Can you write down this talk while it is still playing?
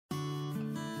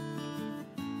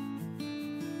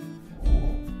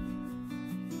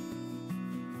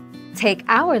Take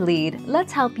our lead,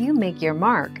 let's help you make your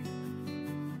mark.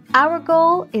 Our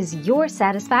goal is your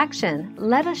satisfaction.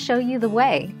 Let us show you the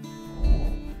way.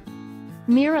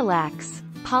 MiraLAX,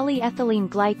 polyethylene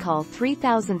glycol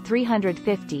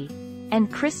 3350,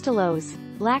 and crystallose,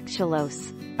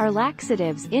 lactulose, are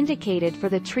laxatives indicated for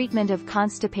the treatment of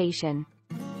constipation.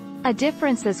 A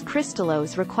difference is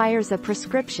crystallose requires a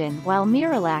prescription while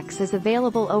MiraLAX is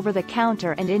available over the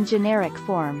counter and in generic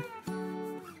form.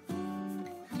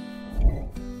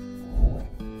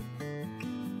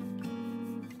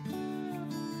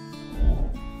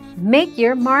 Make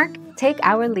your mark, take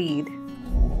our lead.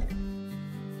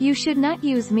 You should not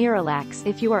use MiraLAX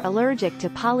if you are allergic to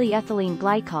polyethylene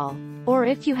glycol, or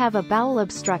if you have a bowel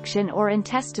obstruction or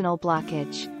intestinal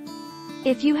blockage.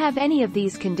 If you have any of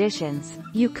these conditions,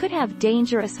 you could have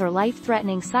dangerous or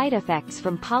life-threatening side effects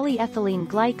from polyethylene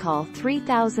glycol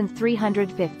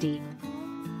 3350.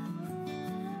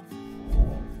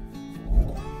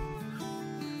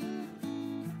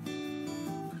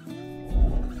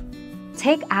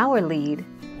 Take our lead.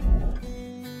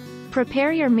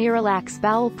 Prepare your MiraLAX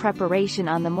bowel preparation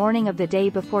on the morning of the day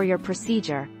before your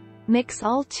procedure. Mix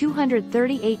all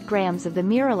 238 grams of the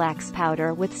MiraLAX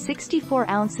powder with 64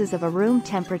 ounces of a room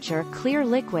temperature clear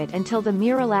liquid until the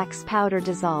MiraLAX powder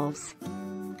dissolves.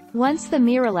 Once the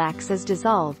MiraLAX is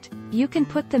dissolved, you can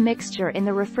put the mixture in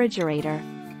the refrigerator.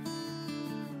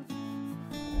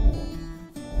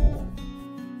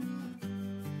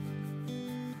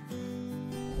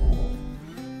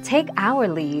 Take our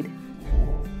lead.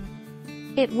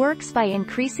 It works by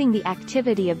increasing the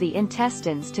activity of the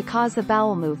intestines to cause a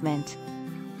bowel movement.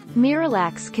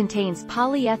 MiraLAX contains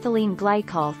polyethylene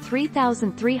glycol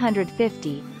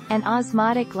 3350, an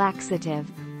osmotic laxative.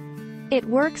 It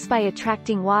works by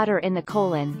attracting water in the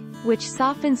colon, which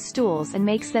softens stools and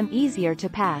makes them easier to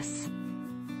pass.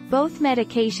 Both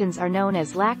medications are known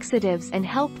as laxatives and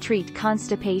help treat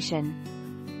constipation.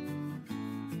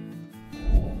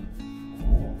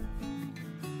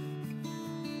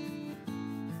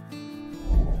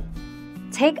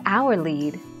 Take our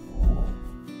lead.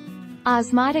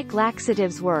 Osmotic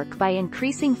laxatives work by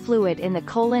increasing fluid in the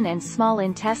colon and small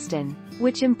intestine,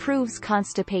 which improves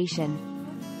constipation.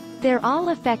 They're all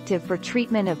effective for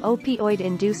treatment of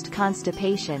opioid-induced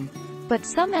constipation, but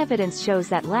some evidence shows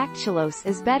that lactulose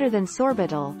is better than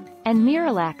sorbitol, and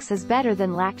MiraLAX is better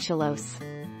than lactulose.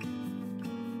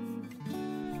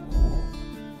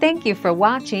 Thank you for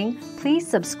watching. Please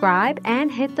subscribe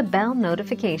and hit the bell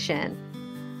notification.